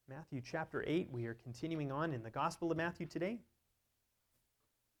Matthew chapter 8. We are continuing on in the Gospel of Matthew today.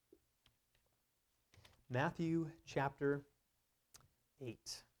 Matthew chapter 8.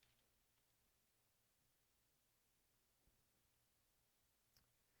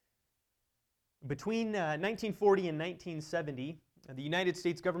 Between 1940 and 1970, the United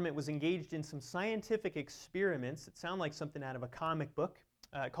States government was engaged in some scientific experiments that sound like something out of a comic book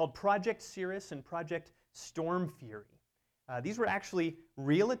called Project Cirrus and Project Storm Fury. These were actually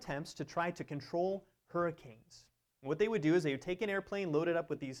real attempts to try to control hurricanes. And what they would do is they would take an airplane, load it up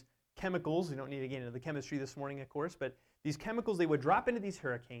with these chemicals. We don't need to get into the chemistry this morning, of course, but these chemicals they would drop into these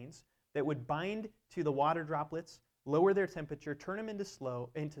hurricanes that would bind to the water droplets, lower their temperature, turn them into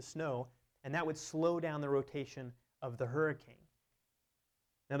snow, and that would slow down the rotation of the hurricane.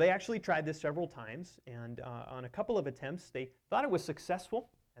 Now, they actually tried this several times, and on a couple of attempts, they thought it was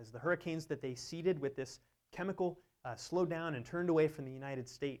successful as the hurricanes that they seeded with this chemical slowed down and turned away from the United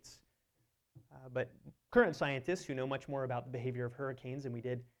States. But current scientists who know much more about the behavior of hurricanes than we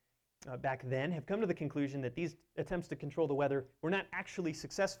did back then have come to the conclusion that these attempts to control the weather were not actually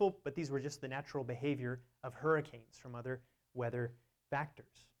successful, but these were just the natural behavior of hurricanes from other weather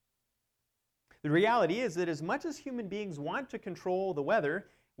factors. The reality is that as much as human beings want to control the weather,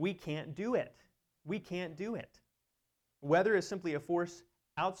 we can't do it. We can't do it. Weather is simply a force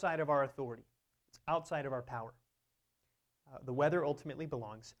outside of our authority. It's outside of our power. The weather ultimately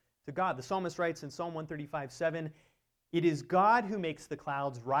belongs to God. The psalmist writes in Psalm 135:7, "It is God who makes the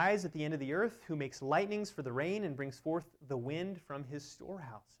clouds rise at the end of the earth, who makes lightnings for the rain and brings forth the wind from his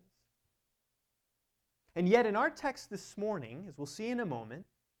storehouses." And yet in our text this morning, as we'll see in a moment,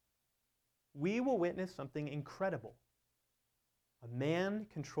 we will witness something incredible. A man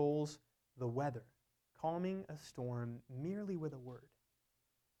controls the weather, calming a storm merely with a word.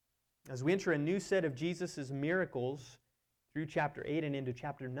 As we enter a new set of Jesus' miracles through chapter 8 and into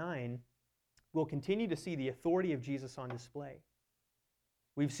chapter 9, we'll continue to see the authority of Jesus on display.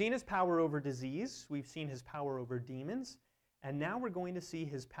 We've seen his power over disease, we've seen his power over demons, and now we're going to see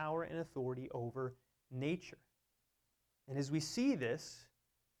his power and authority over nature. And as we see this,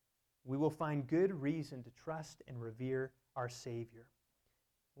 we will find good reason to trust and revere our Savior.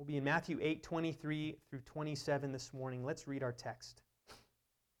 We'll be in Matthew 8:23 through 27 this morning. Let's read our text.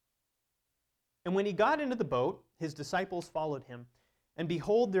 "And when he got into the boat, his disciples followed him. And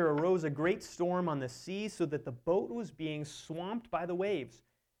behold, there arose a great storm on the sea, so that the boat was being swamped by the waves.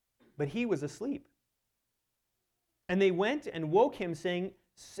 But he was asleep. And they went and woke him, saying,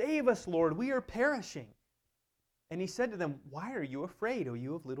 'Save us, Lord, we are perishing.' And he said to them, 'Why are you afraid, O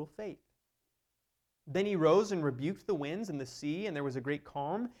you of little faith?' Then he rose and rebuked the winds and the sea, and there was a great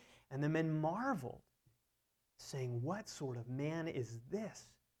calm. And the men marveled, saying, 'What sort of man is this,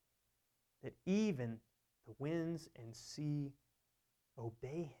 that even the winds and sea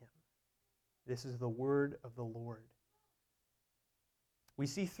obey him?'" This is the word of the Lord. We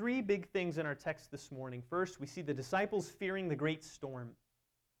see three big things in our text this morning. First, we see the disciples fearing the great storm.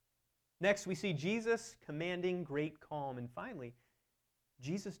 Next, we see Jesus commanding great calm. And finally,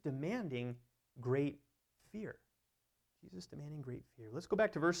 Jesus demanding great fear. Jesus demanding great fear. Let's go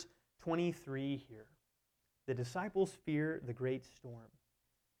back to verse 23 here. The disciples fear the great storm.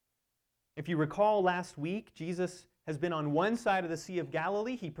 If you recall last week, Jesus has been on one side of the Sea of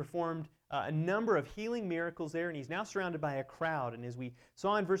Galilee. He performed a number of healing miracles there, and he's now surrounded by a crowd. And as we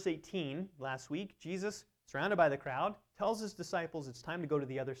saw in verse 18 last week, Jesus, surrounded by the crowd, tells his disciples it's time to go to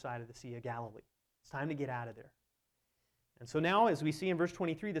the other side of the Sea of Galilee. It's time to get out of there. And so now, as we see in verse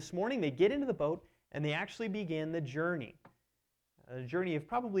 23 this morning, they get into the boat and they actually begin the journey. A journey of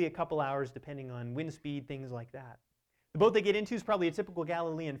probably a couple hours depending on wind speed, things like that. The boat they get into is probably a typical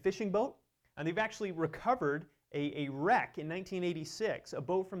Galilean fishing boat, and they've actually recovered a wreck in 1986. A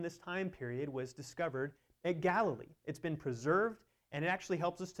boat from this time period was discovered at Galilee. It's been preserved, and it actually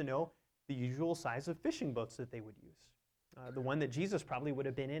helps us to know the usual size of fishing boats that they would use. The one that Jesus probably would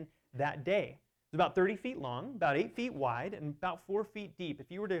have been in that day. It's about 30 feet long, about 8 feet wide, and about 4 feet deep. If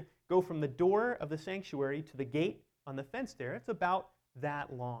you were to go from the door of the sanctuary to the gate on the fence there, it's about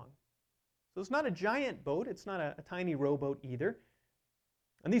that long. So it's not a giant boat. It's not a tiny rowboat either.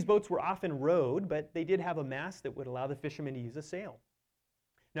 And these boats were often rowed, but they did have a mast that would allow the fishermen to use a sail.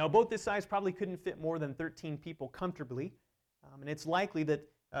 Now, a boat this size probably couldn't fit more than 13 people comfortably, and it's likely that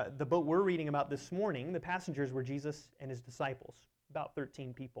the boat we're reading about this morning, the passengers were Jesus and his disciples, about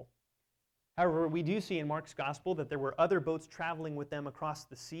 13 people. However, we do see in Mark's gospel that there were other boats traveling with them across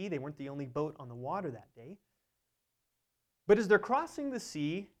the sea. They weren't the only boat on the water that day. But as they're crossing the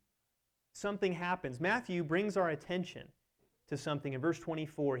sea, something happens. Matthew brings our attention to something in verse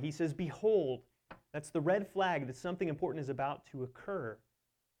 24. He says, "Behold," that's the red flag that something important is about to occur.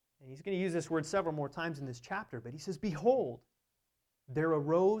 And he's going to use this word several more times in this chapter, but he says, behold, there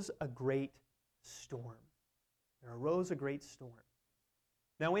arose a great storm. There arose a great storm.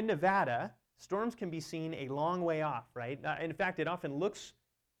 Now in Nevada, storms can be seen a long way off, right? In fact, it often looks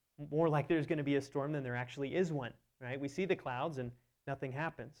more like there's going to be a storm than there actually is one, right? We see the clouds and nothing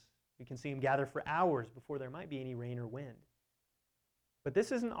happens. We can see them gather for hours before there might be any rain or wind. But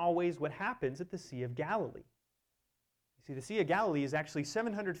this isn't always what happens at the Sea of Galilee. You see, the Sea of Galilee is actually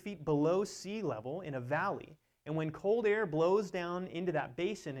 700 feet below sea level in a valley. And when cold air blows down into that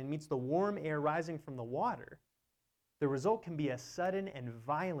basin and meets the warm air rising from the water, the result can be a sudden and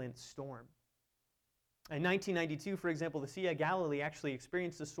violent storm. In 1992, for example, the Sea of Galilee actually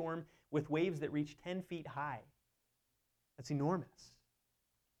experienced a storm with waves that reached 10 feet high. That's enormous.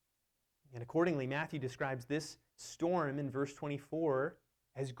 And accordingly, Matthew describes this storm in verse 24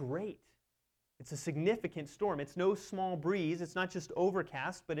 as great. It's a significant storm. It's no small breeze. It's not just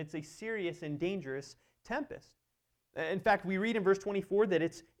overcast, but it's a serious and dangerous tempest. In fact, we read in verse 24 that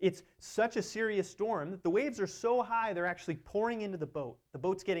it's such a serious storm that the waves are so high they're actually pouring into the boat. The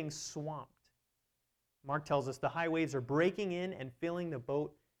boat's getting swamped. Mark tells us the high waves are breaking in and filling the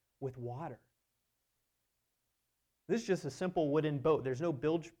boat with water. This is just a simple wooden boat. There's no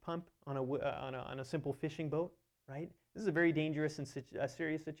bilge pump on a simple fishing boat, right? This is a very dangerous and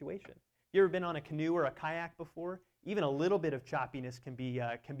serious situation. You ever been on a canoe or a kayak before? Even a little bit of choppiness can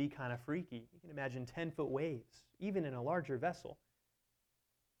be kind of freaky. You can imagine 10-foot waves, even in a larger vessel.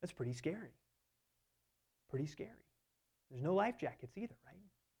 That's pretty scary. Pretty scary. There's no life jackets either, right?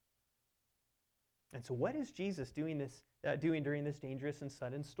 And so what is Jesus doing during this dangerous and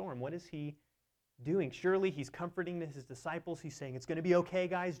sudden storm? What is he doing? Surely he's comforting his disciples. He's saying, it's going to be okay,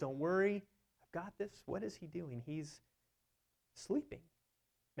 guys. Don't worry. I've got this. What is he doing? He's sleeping,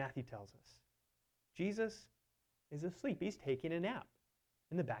 Matthew tells us. Jesus is asleep. He's taking a nap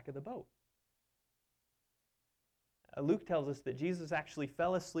in the back of the boat. Luke tells us that Jesus actually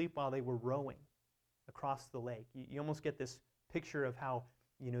fell asleep while they were rowing across the lake. You almost get this picture of how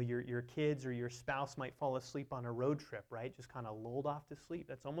your kids or your spouse might fall asleep on a road trip, right? Just kind of lulled off to sleep.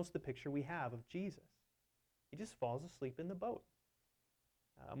 That's almost the picture we have of Jesus. He just falls asleep in the boat.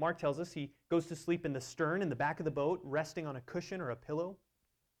 Mark tells us he goes to sleep in the stern, in the back of the boat, resting on a cushion or a pillow.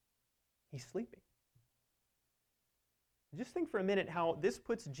 He's sleeping. Just think for a minute how this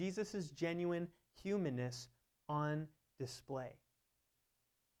puts Jesus' genuine humanness on display.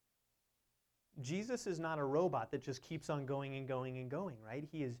 Jesus is not a robot that just keeps on going and going and going, right?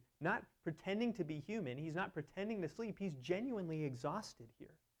 He is not pretending to be human. He's not pretending to sleep. He's genuinely exhausted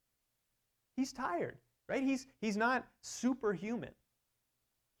here. He's tired, right? He's not superhuman.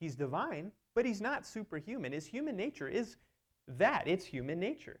 He's divine, but he's not superhuman. His human nature is that. It's human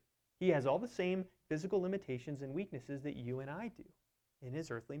nature. He has all the same physical limitations and weaknesses that you and I do in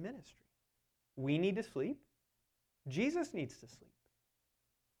his earthly ministry. We need to sleep. Jesus needs to sleep.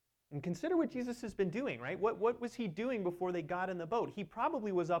 And consider what Jesus has been doing, right? What was he doing before they got in the boat? He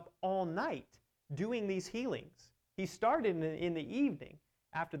probably was up all night doing these healings. He started in the evening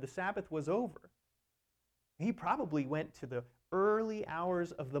after the Sabbath was over. He probably went to the early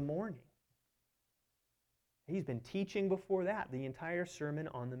hours of the morning. He's been teaching before that, the entire Sermon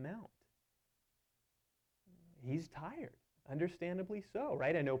on the Mount. He's tired, understandably so,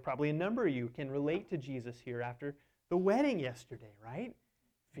 right? I know probably a number of you can relate to Jesus here after the wedding yesterday, right?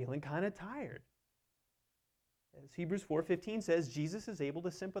 Feeling kind of tired. As Hebrews 4:15 says, Jesus is able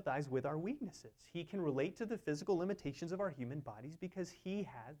to sympathize with our weaknesses. He can relate to the physical limitations of our human bodies because he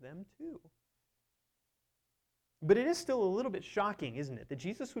has them too. But it is still a little bit shocking, isn't it, that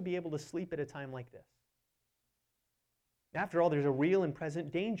Jesus would be able to sleep at a time like this? After all, there's a real and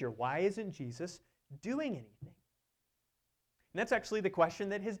present danger. Why isn't Jesus doing anything? And that's actually the question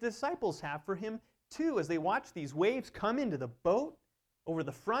that his disciples have for him too, as they watch these waves come into the boat, over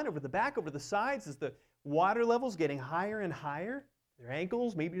the front, over the back, over the sides, as the water level's getting higher and higher, their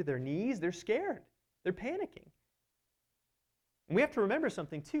ankles, maybe to their knees, they're scared. They're panicking. And we have to remember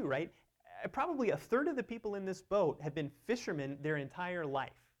something too, right? Probably a third of the people in this boat have been fishermen their entire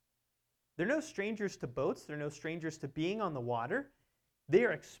life. They're no strangers to boats. They're no strangers to being on the water. They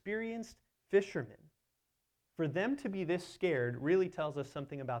are experienced fishermen. For them to be this scared really tells us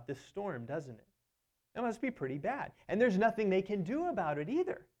something about this storm, doesn't it? It must be pretty bad. And there's nothing they can do about it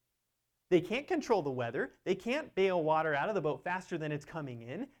either. They can't control the weather. They can't bail water out of the boat faster than it's coming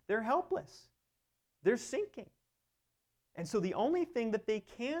in. They're helpless. They're sinking. And so the only thing that they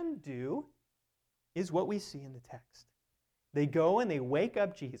can do is what we see in the text. They go and they wake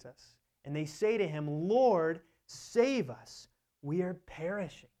up Jesus and they say to him, Lord, save us. We are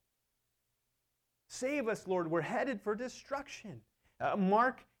perishing. Save us, Lord. We're headed for destruction.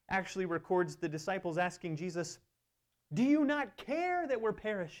 Mark actually records the disciples asking Jesus, "Do you not care that we're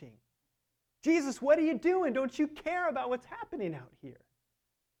perishing? Jesus, what are you doing? Don't you care about what's happening out here?"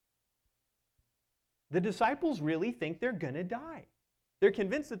 The disciples really think they're going to die. They're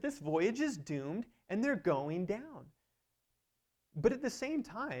convinced that this voyage is doomed and they're going down. But at the same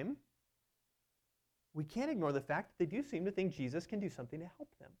time, we can't ignore the fact that they do seem to think Jesus can do something to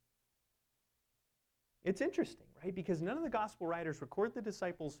help them. It's interesting, right? Because none of the gospel writers record the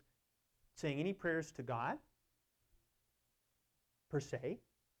disciples saying any prayers to God, per se,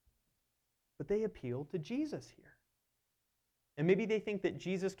 but they appeal to Jesus here. And maybe they think that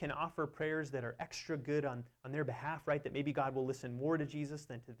Jesus can offer prayers that are extra good on their behalf, right? That maybe God will listen more to Jesus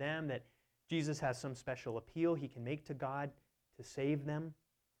than to them, that Jesus has some special appeal he can make to God to save them.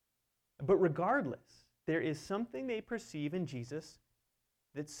 But regardless, there is something they perceive in Jesus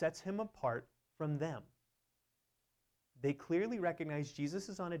that sets him apart from them. They clearly recognize Jesus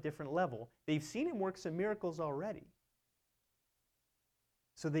is on a different level. They've seen him work some miracles already.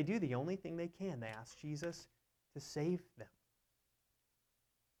 So they do the only thing they can. They ask Jesus to save them.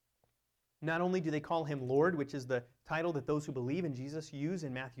 Not only do they call him Lord, which is the title that those who believe in Jesus use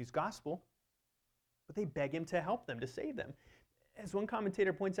in Matthew's gospel, but they beg him to help them, to save them. As one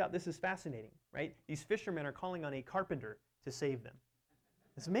commentator points out, this is fascinating, right? These fishermen are calling on a carpenter to save them.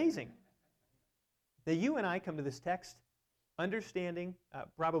 It's amazing. Now, you and I come to this text understanding,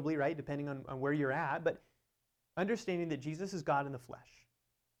 probably, right, depending on where you're at, but understanding that Jesus is God in the flesh.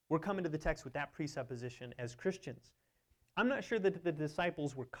 We're coming to the text with that presupposition as Christians. I'm not sure that the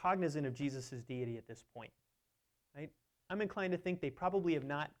disciples were cognizant of Jesus' deity at this point, right? I'm inclined to think they probably have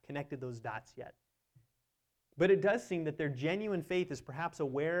not connected those dots yet. But it does seem that their genuine faith is perhaps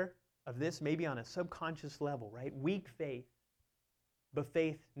aware of this, maybe on a subconscious level, right? Weak faith, but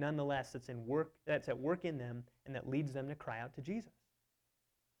faith nonetheless that's at work in them and that leads them to cry out to Jesus.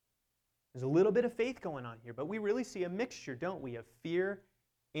 There's a little bit of faith going on here, but we really see a mixture, don't we, of fear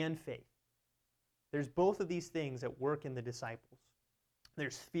and faith. There's both of these things at work in the disciples.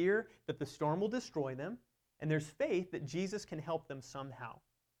 There's fear that the storm will destroy them, and there's faith that Jesus can help them somehow.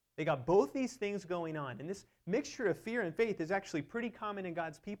 They got both these things going on, and this mixture of fear and faith is actually pretty common in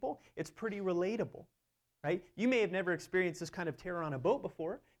God's people. It's pretty relatable, right? You may have never experienced this kind of terror on a boat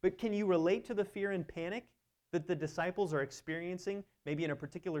before, but can you relate to the fear and panic that the disciples are experiencing maybe in a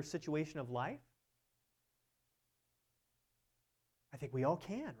particular situation of life? I think we all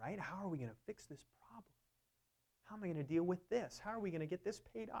can, right? How are we going to fix this problem? How am I going to deal with this? How are we going to get this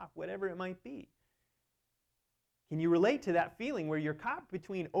paid off? Whatever it might be. Can you relate to that feeling where you're caught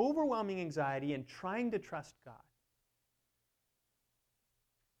between overwhelming anxiety and trying to trust God?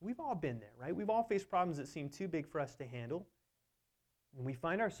 We've all been there, right? We've all faced problems that seem too big for us to handle. And we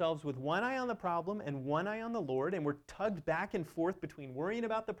find ourselves with one eye on the problem and one eye on the Lord, and we're tugged back and forth between worrying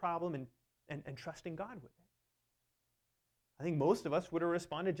about the problem and trusting God with it. I think most of us would have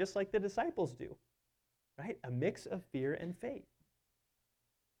responded just like the disciples do, right? A mix of fear and faith.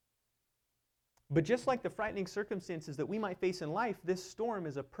 But just like the frightening circumstances that we might face in life, this storm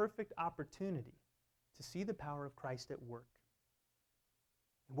is a perfect opportunity to see the power of Christ at work.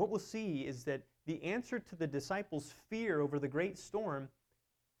 And what we'll see is that the answer to the disciples' fear over the great storm,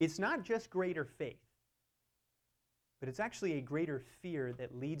 it's not just greater faith, but it's actually a greater fear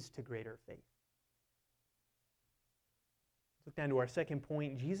that leads to greater faith. Let's look down to our second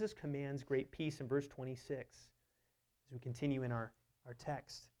point. Jesus commands great peace in verse 26 as we continue in our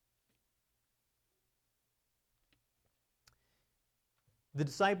text. The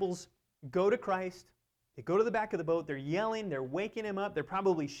disciples go to Christ. They go to the back of the boat. They're yelling. They're waking him up. They're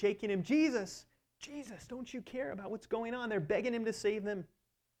probably shaking him. Jesus, Jesus, don't you care about what's going on? They're begging him to save them.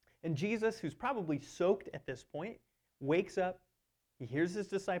 And Jesus, who's probably soaked at this point, wakes up. He hears his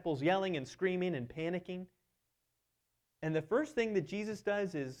disciples yelling and screaming and panicking. And the first thing that Jesus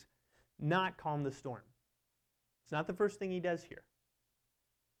does is not calm the storm. It's not the first thing he does here.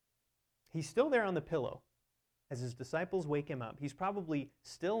 He's still there on the pillow as his disciples wake him up. He's probably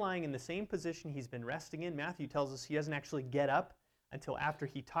still lying in the same position he's been resting in. Matthew tells us he doesn't actually get up until after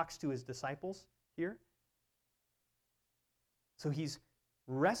he talks to his disciples here. So he's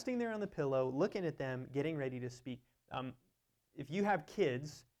resting there on the pillow, looking at them, getting ready to speak. If you have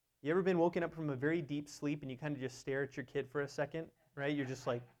kids, you ever been woken up from a very deep sleep and you kind of just stare at your kid for a second, right? You're just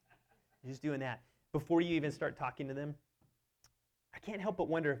doing that before you even start talking to them. I can't help but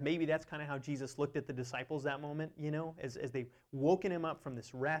wonder if maybe that's kind of how Jesus looked at the disciples that moment, as they've woken him up from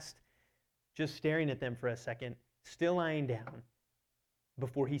this rest, just staring at them for a second, still lying down,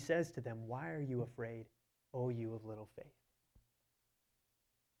 before he says to them, "Why are you afraid, O you of little faith?"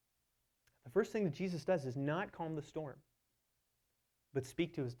 The first thing that Jesus does is not calm the storm. but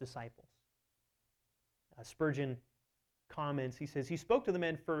speak to his disciples. Spurgeon comments, he says, he spoke to the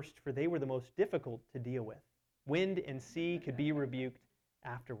men first, for they were the most difficult to deal with. Wind and sea could be rebuked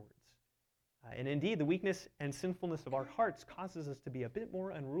afterwards. And indeed, the weakness and sinfulness of our hearts causes us to be a bit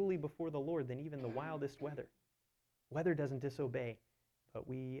more unruly before the Lord than even the wildest weather. Weather doesn't disobey, but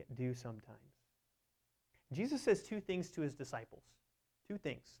we do sometimes. Jesus says two things to his disciples. Two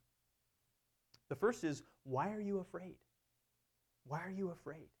things. The first is, why are you afraid? Why are you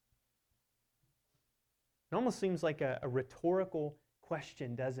afraid? It almost seems like a rhetorical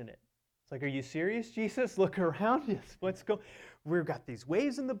question, doesn't it? It's like, are you serious, Jesus? Look around us. We've got these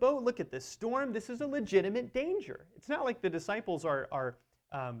waves in the boat. Look at this storm. This is a legitimate danger. It's not like the disciples are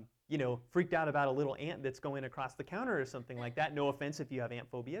freaked out about a little ant that's going across the counter or something like that. No offense if you have ant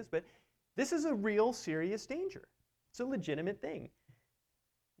phobias, but this is a real serious danger. It's a legitimate thing.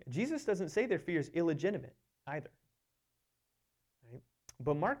 Jesus doesn't say their fear is illegitimate either. Right?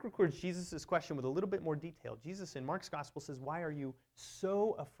 But Mark records Jesus' question with a little bit more detail. Jesus in Mark's gospel says, why are you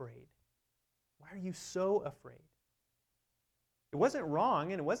so afraid? Why are you so afraid? It wasn't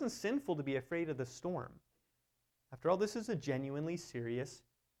wrong and it wasn't sinful to be afraid of the storm. After all, this is a genuinely serious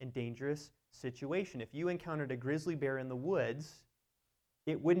and dangerous situation. If you encountered a grizzly bear in the woods,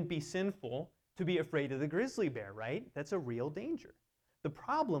 it wouldn't be sinful to be afraid of the grizzly bear, right? That's a real danger. The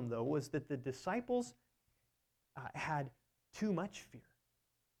problem, though, was that the disciples had too much fear.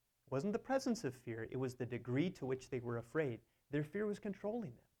 It wasn't the presence of fear, it was the degree to which they were afraid. Their fear was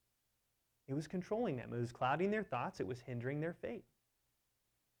controlling them. It was controlling them. It was clouding their thoughts. It was hindering their faith.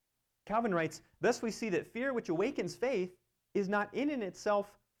 Calvin writes, thus we see that fear which awakens faith is not in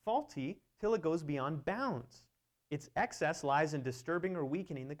itself faulty till it goes beyond bounds. Its excess lies in disturbing or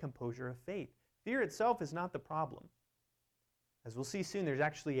weakening the composure of faith. Fear itself is not the problem. As we'll see soon, there's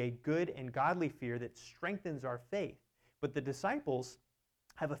actually a good and godly fear that strengthens our faith. But the disciples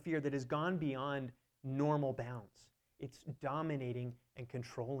have a fear that has gone beyond normal bounds. It's dominating and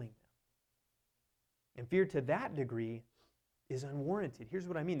controlling them. And fear to that degree is unwarranted. Here's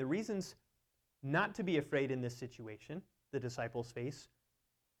what I mean. The reasons not to be afraid in this situation, the disciples face,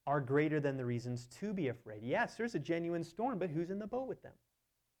 are greater than the reasons to be afraid. Yes, there's a genuine storm, but who's in the boat with them?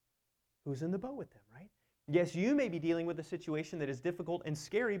 Who's in the boat with them, right? Yes, you may be dealing with a situation that is difficult and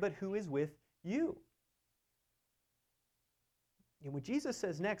scary, but who is with you? And what Jesus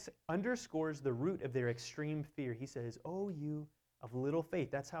says next underscores the root of their extreme fear. He says, "Oh, you of little faith."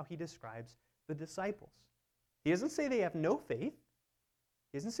 That's how he describes the disciples. He doesn't say they have no faith.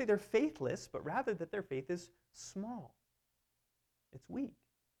 He doesn't say they're faithless, but rather that their faith is small. It's weak.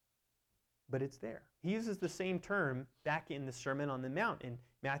 But it's there. He uses the same term back in the Sermon on the Mount in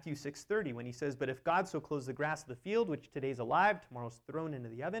Matthew 6:30 when he says, "But if God so clothes the grass of the field, which today's alive, tomorrow's thrown into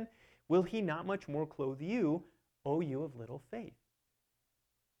the oven, will he not much more clothe you, O you of little faith?"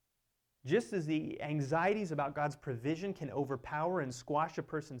 Just as the anxieties about God's provision can overpower and squash a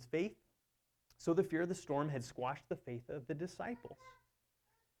person's faith, so the fear of the storm had squashed the faith of the disciples.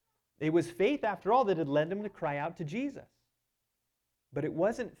 It was faith, after all, that had led them to cry out to Jesus. But it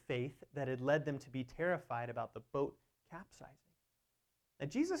wasn't faith that had led them to be terrified about the boat capsizing. Now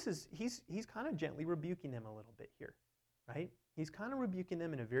Jesus he's kind of gently rebuking them a little bit here, right? He's kind of rebuking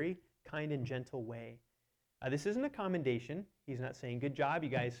them in a very kind and gentle way. This isn't a commendation. He's not saying, "Good job, you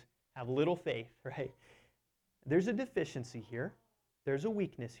guys have little faith," right? There's a deficiency here. There's a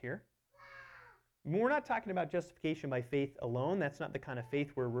weakness here. We're not talking about justification by faith alone. That's not the kind of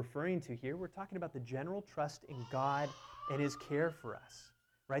faith we're referring to here. We're talking about the general trust in God and his care for us,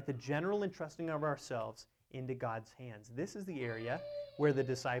 right? The general entrusting of ourselves into God's hands. This is the area where the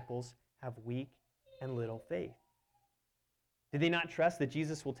disciples have weak and little faith. Do they not trust that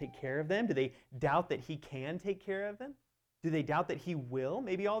Jesus will take care of them? Do they doubt that he can take care of them? Do they doubt that he will?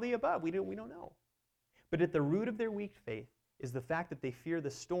 Maybe all the above. We don't know. But at the root of their weak faith is the fact that they fear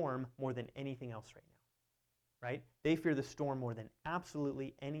the storm more than anything else right now, right? They fear the storm more than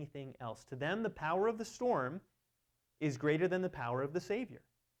absolutely anything else. To them, the power of the storm is greater than the power of the Savior.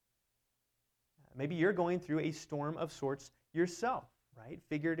 Maybe you're going through a storm of sorts yourself, right?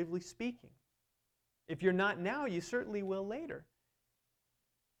 Figuratively speaking. If you're not now, you certainly will later.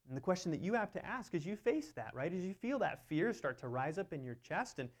 And the question that you have to ask as you face that, right, as you feel that fear start to rise up in your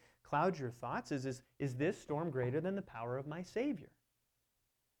chest and cloud your thoughts, is this storm greater than the power of my Savior?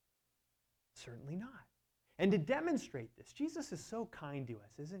 Certainly not. And to demonstrate this, Jesus is so kind to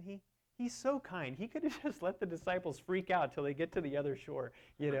us, isn't he? He's so kind. He could have just let the disciples freak out till they get to the other shore,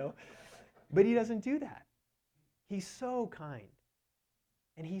 But he doesn't do that. He's so kind.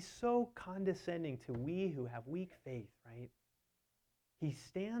 And he's so condescending to we who have weak faith, right? He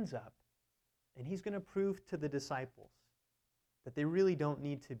stands up and he's going to prove to the disciples that they really don't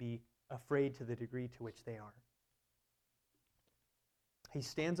need to be afraid to the degree to which they are. He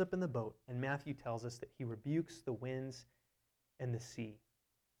stands up in the boat, and Matthew tells us that he rebukes the winds and the sea.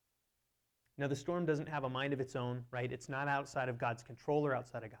 Now, the storm doesn't have a mind of its own, right? It's not outside of God's control or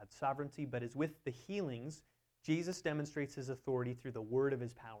outside of God's sovereignty, but as with the healings, Jesus demonstrates his authority through the word of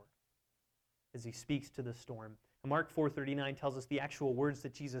his power as he speaks to the storm. And Mark 4:39 tells us the actual words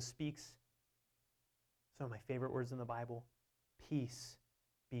that Jesus speaks. Some of my favorite words in the Bible. Peace,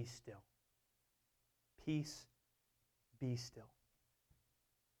 be still. Peace, be still.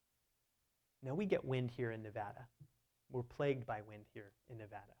 Now, we get wind here in Nevada. We're plagued by wind here in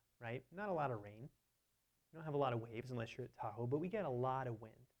Nevada, right? Not a lot of rain. We don't have a lot of waves unless you're at Tahoe, but we get a lot of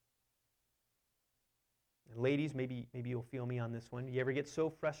wind. And ladies, maybe you'll feel me on this one. You ever get so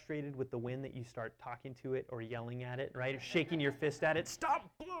frustrated with the wind that you start talking to it or yelling at it, right? Or shaking your fist at it?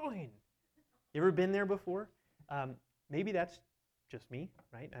 Stop blowing! You ever been there before? Maybe that's just me,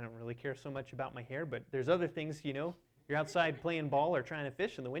 right? I don't really care so much about my hair, but there's other things, you're outside playing ball or trying to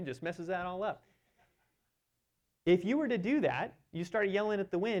fish and the wind just messes that all up. If you were to do that, you start yelling at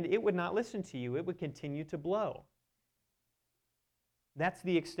the wind, it would not listen to you. It would continue to blow. That's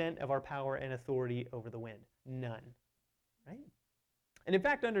the extent of our power and authority over the wind. None, right? And in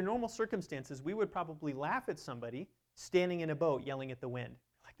fact, under normal circumstances, we would probably laugh at somebody standing in a boat yelling at the wind.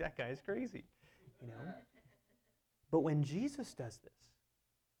 Like, that guy is crazy, But when Jesus does this,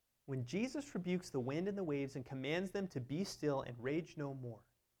 when Jesus rebukes the wind and the waves and commands them to be still and rage no more,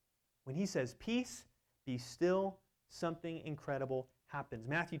 when he says, peace, be still, something incredible happens.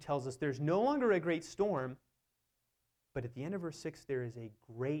 Matthew tells us there's no longer a great storm, but at the end of verse 6, there is a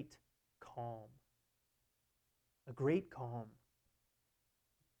great calm. A great calm.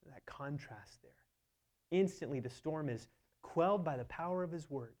 That contrast there. Instantly, the storm is quelled by the power of his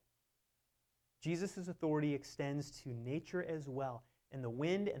word. Jesus' authority extends to nature as well, and the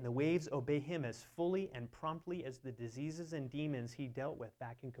wind and the waves obey him as fully and promptly as the diseases and demons he dealt with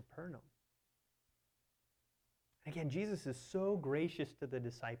back in Capernaum. Again, Jesus is so gracious to the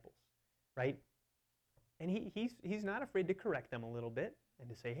disciples, right? And he's not afraid to correct them a little bit and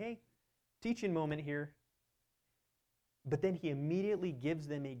to say, hey, teaching moment here. But then he immediately gives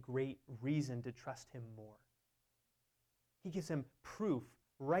them a great reason to trust him more. He gives them proof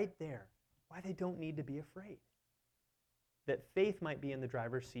right there why they don't need to be afraid. That faith might be in the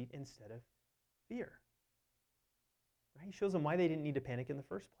driver's seat instead of fear. Right? He shows them why they didn't need to panic in the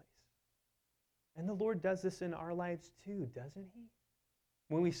first place. And the Lord does this in our lives too, doesn't he?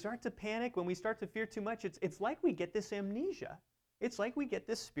 When we start to panic, when we start to fear too much, it's like we get this amnesia. It's like we get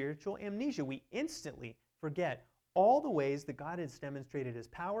this spiritual amnesia. We instantly forget all the ways that God has demonstrated his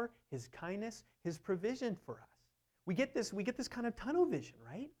power, his kindness, his provision for us. We get this kind of tunnel vision,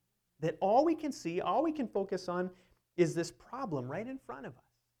 right? That all we can see, all we can focus on is this problem right in front of us.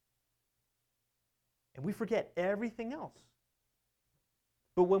 And we forget everything else.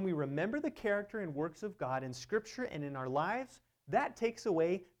 But when we remember the character and works of God in Scripture and in our lives, that takes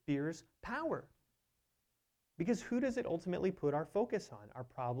away fear's power. Because who does it ultimately put our focus on, our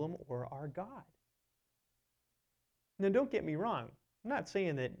problem or our God? Now, don't get me wrong. I'm not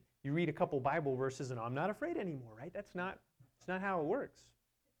saying that you read a couple Bible verses and I'm not afraid anymore, right? It's not how it works.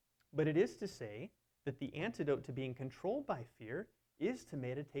 But it is to say that the antidote to being controlled by fear is to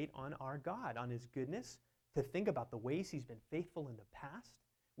meditate on our God, on his goodness, to think about the ways he's been faithful in the past.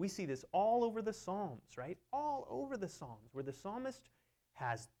 We see this all over the Psalms, right? All over the Psalms, where the psalmist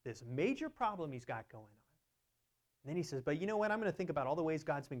has this major problem he's got going on. And then he says, but you know what? I'm going to think about all the ways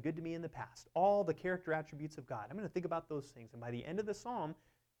God's been good to me in the past, all the character attributes of God. I'm going to think about those things. And by the end of the psalm,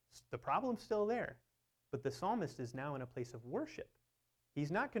 the problem's still there. But the psalmist is now in a place of worship.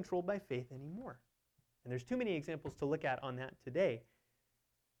 He's not controlled by faith anymore. And there's too many examples to look at on that today.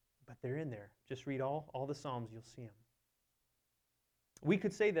 But they're in there. Just read all the Psalms, you'll see them. We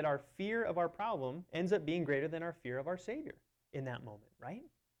could say that our fear of our problem ends up being greater than our fear of our Savior in that moment, right?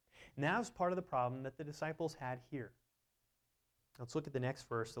 And that was part of the problem that the disciples had here. Let's look at the next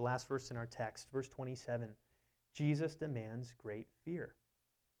verse, the last verse in our text, verse 27. Jesus demands great fear.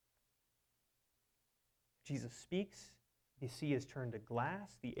 Jesus speaks, the sea is turned to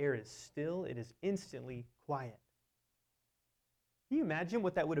glass, the air is still, it is instantly quiet. Can you imagine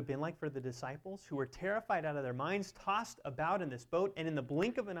what that would have been like for the disciples who were terrified out of their minds, tossed about in this boat, and in the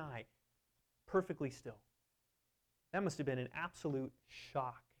blink of an eye, perfectly still? That must have been an absolute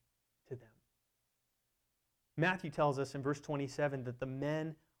shock to them. Matthew tells us in verse 27 that the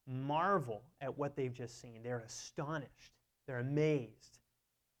men marvel at what they've just seen. They're astonished. They're amazed.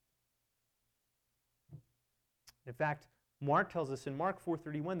 In fact, Mark tells us in Mark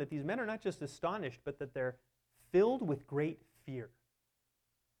 4:31 that these men are not just astonished, but that they're filled with great fear.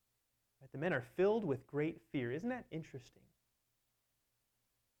 Right? The men are filled with great fear. Isn't that interesting?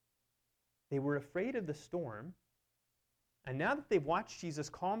 They were afraid of the storm, and now that they've watched Jesus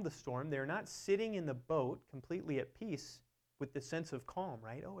calm the storm, they're not sitting in the boat completely at peace with the sense of calm,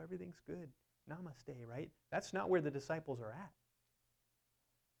 right? Oh, everything's good. Namaste, right? That's not where the disciples are at.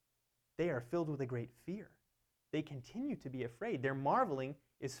 They are filled with a great fear. They continue to be afraid. Their marveling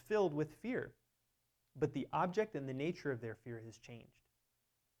is filled with fear. But the object and the nature of their fear has changed.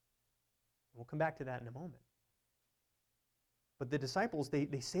 We'll come back to that in a moment. But the disciples, they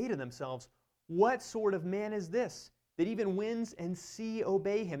say to themselves, what sort of man is this, that even winds and sea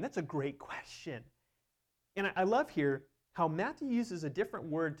obey him? That's a great question. And I love here how Matthew uses a different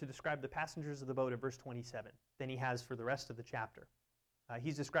word to describe the passengers of the boat in verse 27 than he has for the rest of the chapter.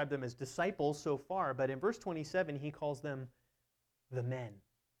 He's described them as disciples so far, but in verse 27 he calls them the men.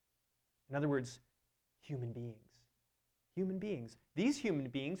 In other words, human beings. Human beings. These human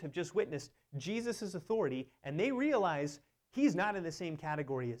beings have just witnessed Jesus' authority, and they realize he's not in the same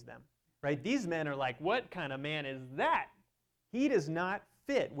category as them. Right? These men are like, what kind of man is that? He does not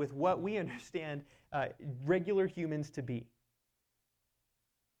fit with what we understand regular humans to be.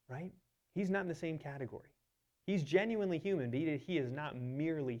 Right? He's not in the same category. He's genuinely human, but he is not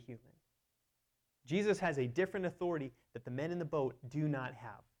merely human. Jesus has a different authority that the men in the boat do not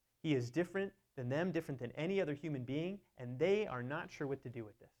have. He is different than them, different than any other human being, and they are not sure what to do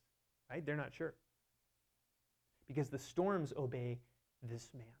with this. Right? They're not sure. Because the storms obey this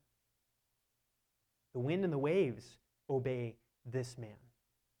man. The wind and the waves obey this man.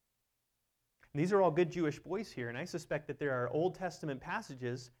 And these are all good Jewish boys here, and I suspect that there are Old Testament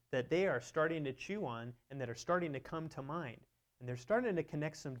passages that they are starting to chew on and that are starting to come to mind. And they're starting to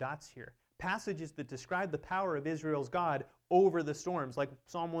connect some dots here. Passages that describe the power of Israel's God over the storms, like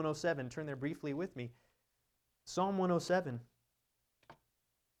Psalm 107. Turn there briefly with me. Psalm 107,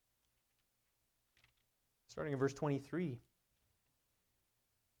 starting in verse 23.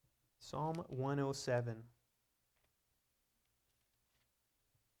 Psalm 107.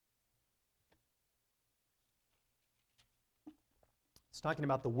 It's talking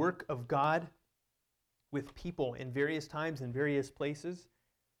about the work of God with people in various times and various places.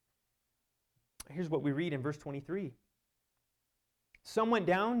 Here's what we read in verse 23. Some went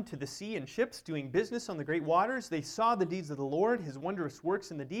down to the sea in ships, doing business on the great waters. They saw the deeds of the Lord, his wondrous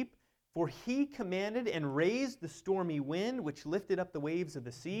works in the deep. For he commanded and raised the stormy wind, which lifted up the waves of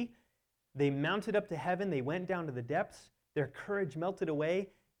the sea. They mounted up to heaven. They went down to the depths. Their courage melted away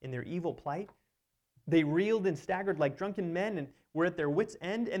in their evil plight. They reeled and staggered like drunken men and were at their wits'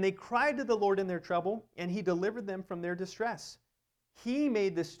 end. And they cried to the Lord in their trouble, and he delivered them from their distress. He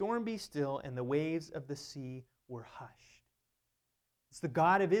made the storm be still, and the waves of the sea were hushed. It's the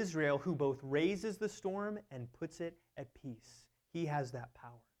God of Israel who both raises the storm and puts it at peace. He has that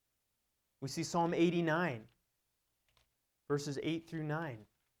power. We see Psalm 89, verses 8 through 9.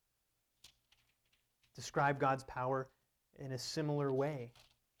 Describe God's power in a similar way.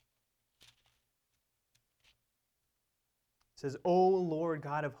 It says, O Lord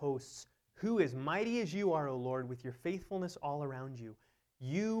God of hosts, who is mighty as you are, O Lord, with your faithfulness all around you.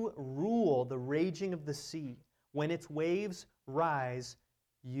 You rule the raging of the sea. When its waves rise,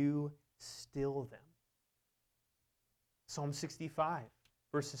 you still them. Psalm 65,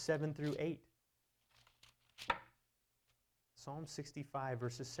 verses 7 through 8. Psalm 65,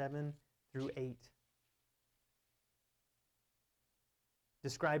 verses 7 through 8.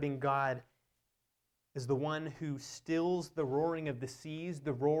 Describing God as the one who stills the roaring of the seas,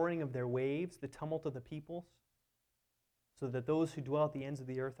 the roaring of their waves, the tumult of the peoples, so that those who dwell at the ends of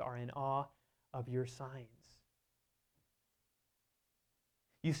the earth are in awe of your signs.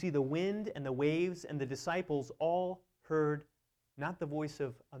 You see, the wind and the waves and the disciples all heard not the voice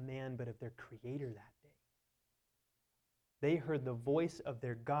of a man, but of their Creator that day. They heard the voice of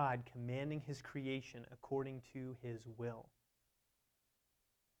their God commanding his creation according to his will.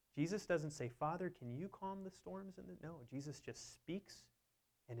 Jesus doesn't say, Father, can you calm the storms? No, Jesus just speaks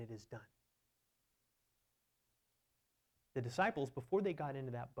and it is done. The disciples, before they got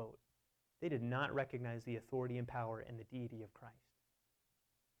into that boat, they did not recognize the authority and power and the deity of Christ.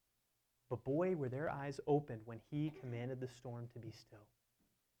 But boy, were their eyes opened when he commanded the storm to be still.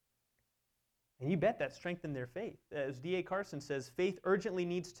 And you bet that strengthened their faith. As D.A. Carson says, faith urgently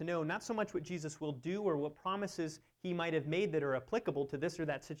needs to know not so much what Jesus will do or what promises he might have made that are applicable to this or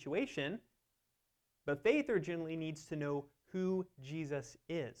that situation, but faith urgently needs to know who Jesus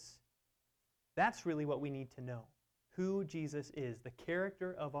is. That's really what we need to know, who Jesus is, the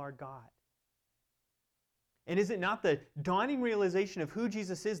character of our God. And is it not the dawning realization of who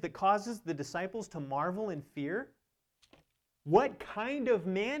Jesus is that causes the disciples to marvel and fear? What kind of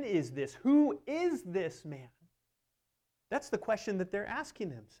man is this? Who is this man? That's the question that they're asking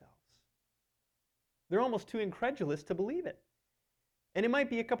themselves. They're almost too incredulous to believe it. And it might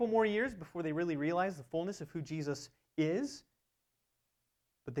be a couple more years before they really realize the fullness of who Jesus is,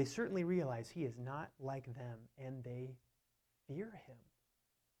 but they certainly realize he is not like them, and they fear him.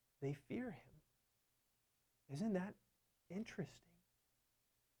 They fear him. Isn't that interesting?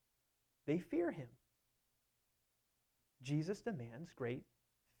 They fear him. Jesus demands great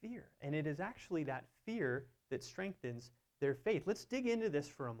fear, and it is actually that fear that strengthens their faith. Let's dig into this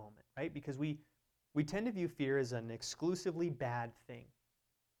for a moment, right? Because we tend to view fear as an exclusively bad thing,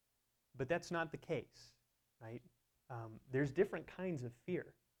 but that's not the case, right? There's different kinds of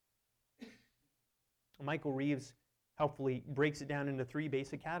fear. Michael Reeves helpfully breaks it down into three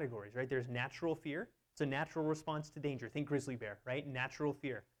basic categories, right? There's natural fear. It's a natural response to danger. Think grizzly bear, right? Natural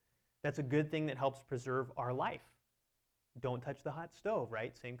fear. That's a good thing that helps preserve our life. Don't touch the hot stove,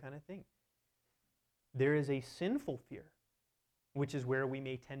 right? Same kind of thing. There is a sinful fear, which is where we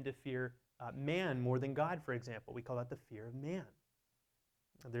may tend to fear man more than God, for example. We call that the fear of man.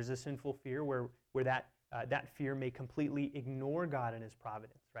 There's a sinful fear where that fear may completely ignore God and his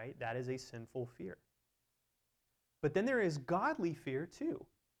providence, right? That is a sinful fear. But then there is godly fear too.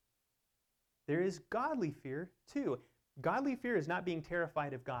 There is godly fear too. Godly fear is not being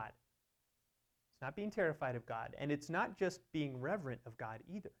terrified of God. It's not being terrified of God, and it's not just being reverent of God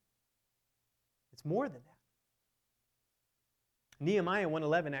either. It's more than that. Nehemiah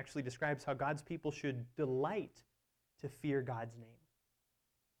 1:11 actually describes how God's people should delight to fear God's name.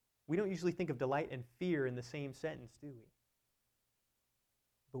 We don't usually think of delight and fear in the same sentence, do we?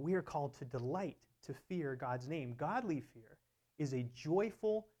 But we are called to delight to fear God's name. Godly fear is a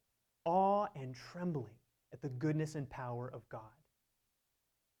joyful awe and trembling at the goodness and power of God.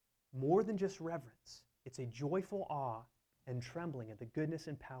 More than just reverence, it's a joyful awe and trembling at the goodness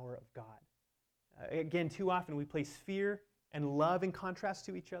and power of God. Again, too often we place fear and love in contrast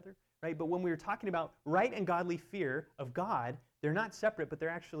to each other, right? But when we were talking about right and godly fear of God, they're not separate, but they're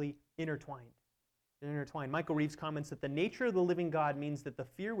actually intertwined. They're intertwined. Michael Reeves comments that the nature of the living God means that the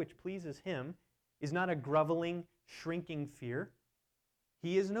fear which pleases him is not a groveling, shrinking fear.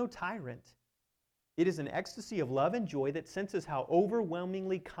 He is no tyrant. It is an ecstasy of love and joy that senses how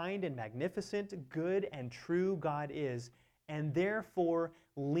overwhelmingly kind and magnificent, good and true God is, and therefore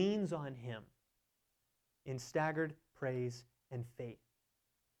leans on him in staggered praise and faith.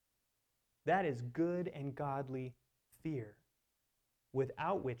 That is good and godly fear,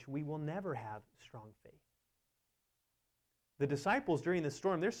 without which we will never have strong faith. The disciples during the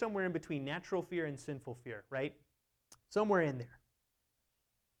storm, they're somewhere in between natural fear and sinful fear, right? Somewhere in there.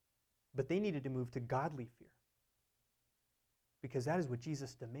 But they needed to move to godly fear, because that is what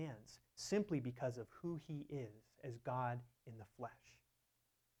Jesus demands, simply because of who he is as God in the flesh.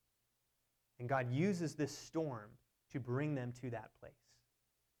 And God uses this storm to bring them to that place.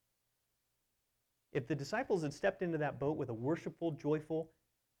 If the disciples had stepped into that boat with a worshipful, joyful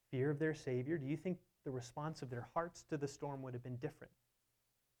fear of their Savior, do you think the response of their hearts to the storm would have been different?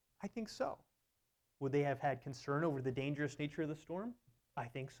 I think so. Would they have had concern over the dangerous nature of the storm? I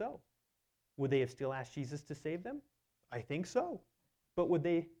think so. Would they have still asked Jesus to save them? I think so. But would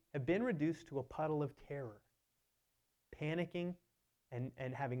they have been reduced to a puddle of terror, panicking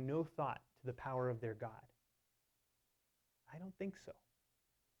and having no thought to the power of their God? I don't think so.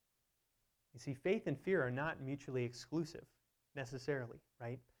 You see, faith and fear are not mutually exclusive, necessarily,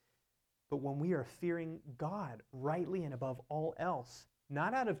 right? But when we are fearing God rightly and above all else,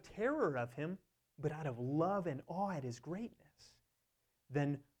 not out of terror of him, but out of love and awe at his greatness,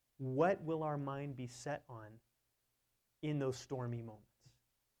 then what will our mind be set on in those stormy moments,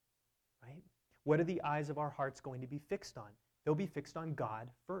 right? What are the eyes of our hearts going to be fixed on? They'll be fixed on God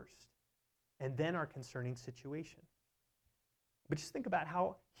first, and then our concerning situation. But just think about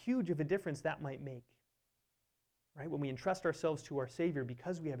how huge of a difference that might make, right? When we entrust ourselves to our Savior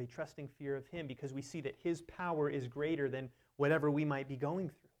because we have a trusting fear of him, because we see that his power is greater than whatever we might be going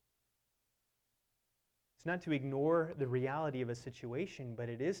through. It's not to ignore the reality of a situation, but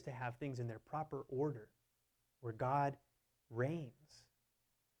it is to have things in their proper order, where God reigns.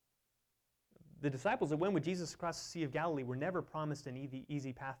 The disciples that went with Jesus across the Sea of Galilee were never promised an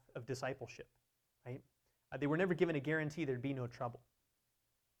easy path of discipleship, right? They were never given a guarantee there'd be no trouble.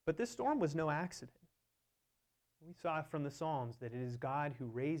 But this storm was no accident. We saw from the Psalms that it is God who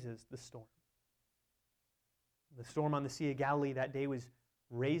raises the storm. The storm on the Sea of Galilee that day was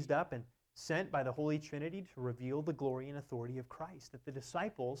raised up and sent by the Holy Trinity to reveal the glory and authority of Christ, that the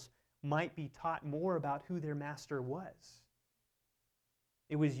disciples might be taught more about who their master was.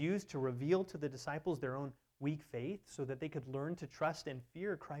 It was used to reveal to the disciples their own weak faith so that they could learn to trust and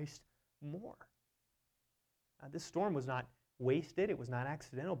fear Christ more. This storm was not wasted, it was not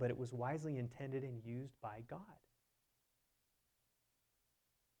accidental, but it was wisely intended and used by God.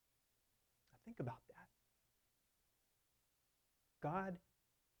 Think about that. God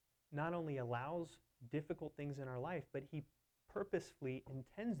not only allows difficult things in our life, but he purposefully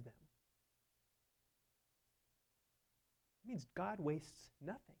intends them. It means God wastes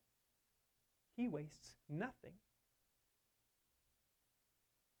nothing. He wastes nothing.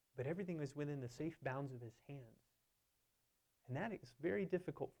 But everything is within the safe bounds of his hands. And that is very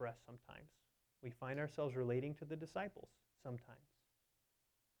difficult for us sometimes. We find ourselves relating to the disciples sometimes.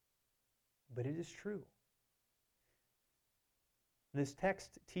 But it is true. This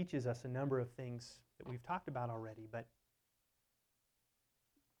text teaches us a number of things that we've talked about already, but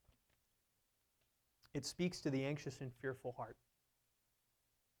it speaks to the anxious and fearful heart.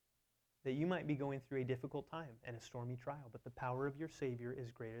 That you might be going through a difficult time and a stormy trial, but the power of your Savior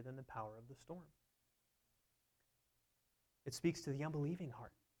is greater than the power of the storm. It speaks to the unbelieving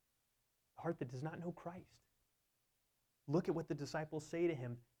heart, a heart that does not know Christ. Look at what the disciples say to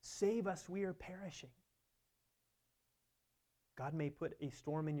him, "Save us, we are perishing." God may put a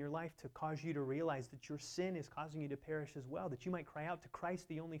storm in your life to cause you to realize that your sin is causing you to perish as well, that you might cry out to Christ,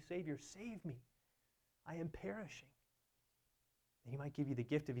 the only Savior, "Save me, I am perishing." And he might give you the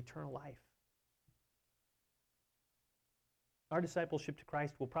gift of eternal life. Our discipleship to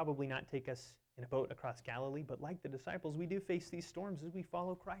Christ will probably not take us in a boat across Galilee, but like the disciples, we do face these storms as we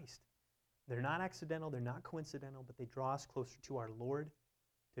follow Christ. They're not accidental, they're not coincidental, but they draw us closer to our Lord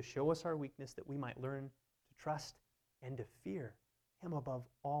to show us our weakness that we might learn to trust and to fear him above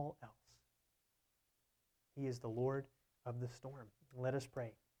all else. He is the Lord of the storm. Let us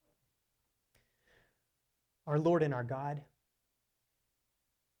pray. Our Lord and our God,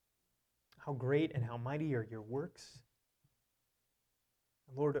 how great and how mighty are your works.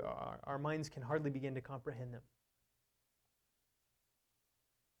 Lord, our minds can hardly begin to comprehend them.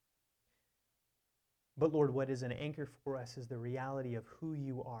 But Lord, what is an anchor for us is the reality of who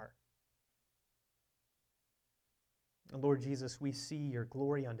you are. And Lord Jesus, we see your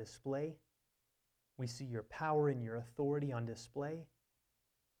glory on display. We see your power and your authority on display.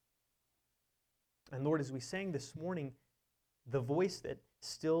 And Lord, as we sang this morning, the voice that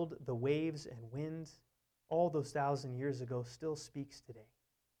stilled the waves and winds all those 1,000 years ago still speaks today.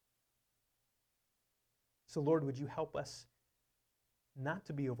 So Lord, would you help us not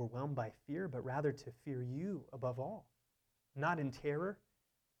to be overwhelmed by fear, but rather to fear you above all. Not in terror,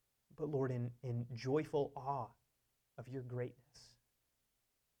 but Lord, in joyful awe of your greatness.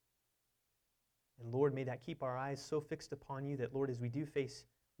 And Lord, may that keep our eyes so fixed upon you that, Lord, as we do face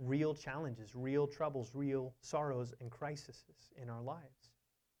real challenges, real troubles, real sorrows and crises in our lives,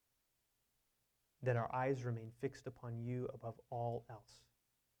 that our eyes remain fixed upon you above all else.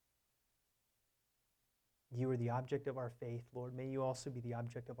 You are the object of our faith, Lord. May you also be the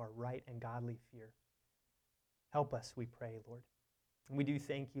object of our right and godly fear. Help us, we pray, Lord. And we do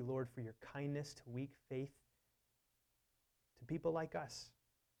thank you, Lord, for your kindness to weak faith, to people like us.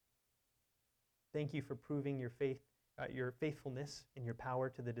 Thank you for proving your faithfulness and your power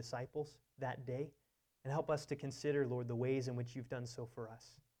to the disciples that day. And help us to consider, Lord, the ways in which you've done so for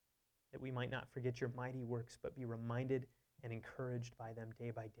us, that we might not forget your mighty works, but be reminded and encouraged by them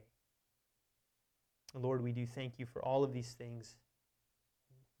day by day. Lord, we do thank you for all of these things.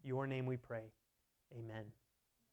 In your name we pray. Amen.